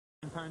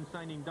£1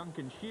 signing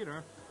Duncan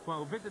Shearer,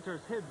 while visitors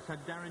Hibs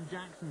had Darren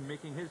Jackson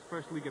making his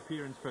first league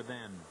appearance for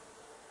them.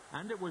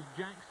 And it was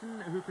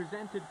Jackson who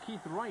presented Keith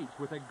Wright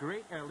with a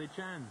great early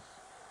chance.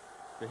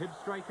 The Hibs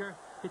striker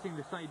hitting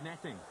the side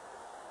netting.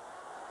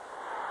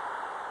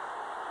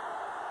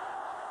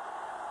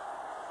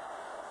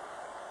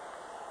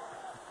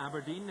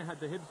 Aberdeen had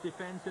the Hibs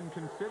defence in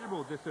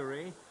considerable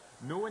disarray.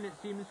 No one, it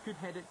seems, could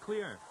head it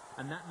clear,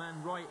 and that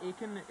man Roy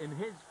Aitken, in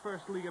his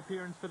first league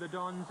appearance for the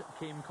Dons,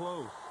 came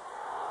close.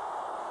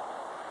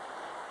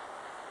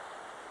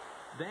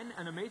 Then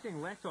an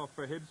amazing let-off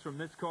for Hibs from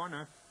this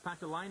corner.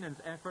 Paatelainen's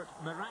effort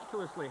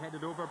miraculously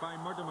headed over by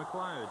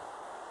MacLeod.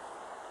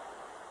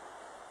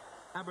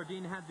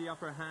 Aberdeen had the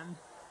upper hand,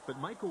 but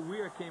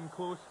Weir came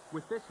close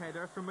with this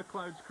header from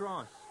MacLeod's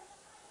cross.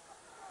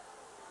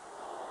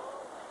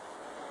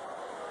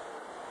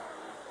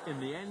 In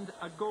the end,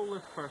 a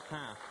goalless first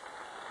half.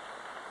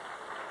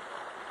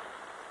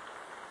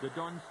 The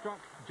Dons struck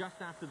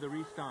just after the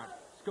restart.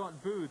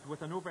 Scott Booth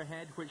with an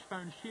overhead which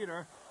found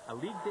Shearer, a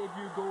league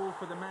debut goal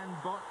for the man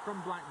bought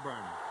from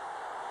Blackburn.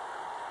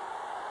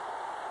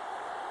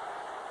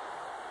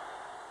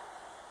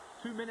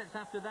 2 minutes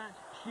after that,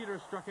 Shearer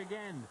struck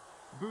again.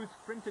 Booth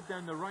sprinted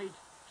down the right,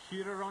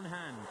 Shearer on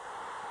hand.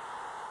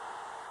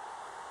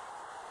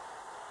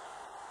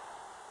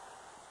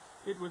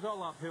 It was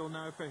all uphill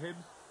now for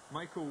Hibs.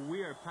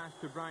 Weir passed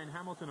to Brian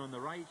Hamilton on the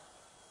right,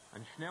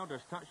 and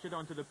Snelders touched it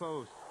onto the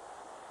post.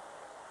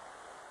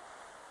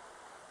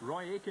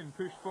 Roy Aitken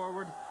pushed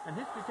forward, and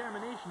his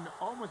determination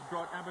almost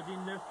brought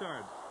Aberdeen their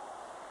third.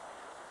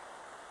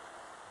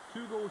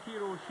 Two-goal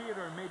hero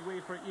Shearer made way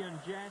for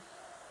Jess.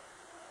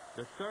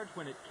 The third,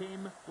 when it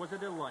came, was a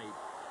delight.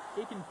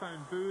 Aitken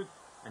found Booth,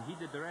 and he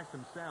did the rest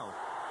himself.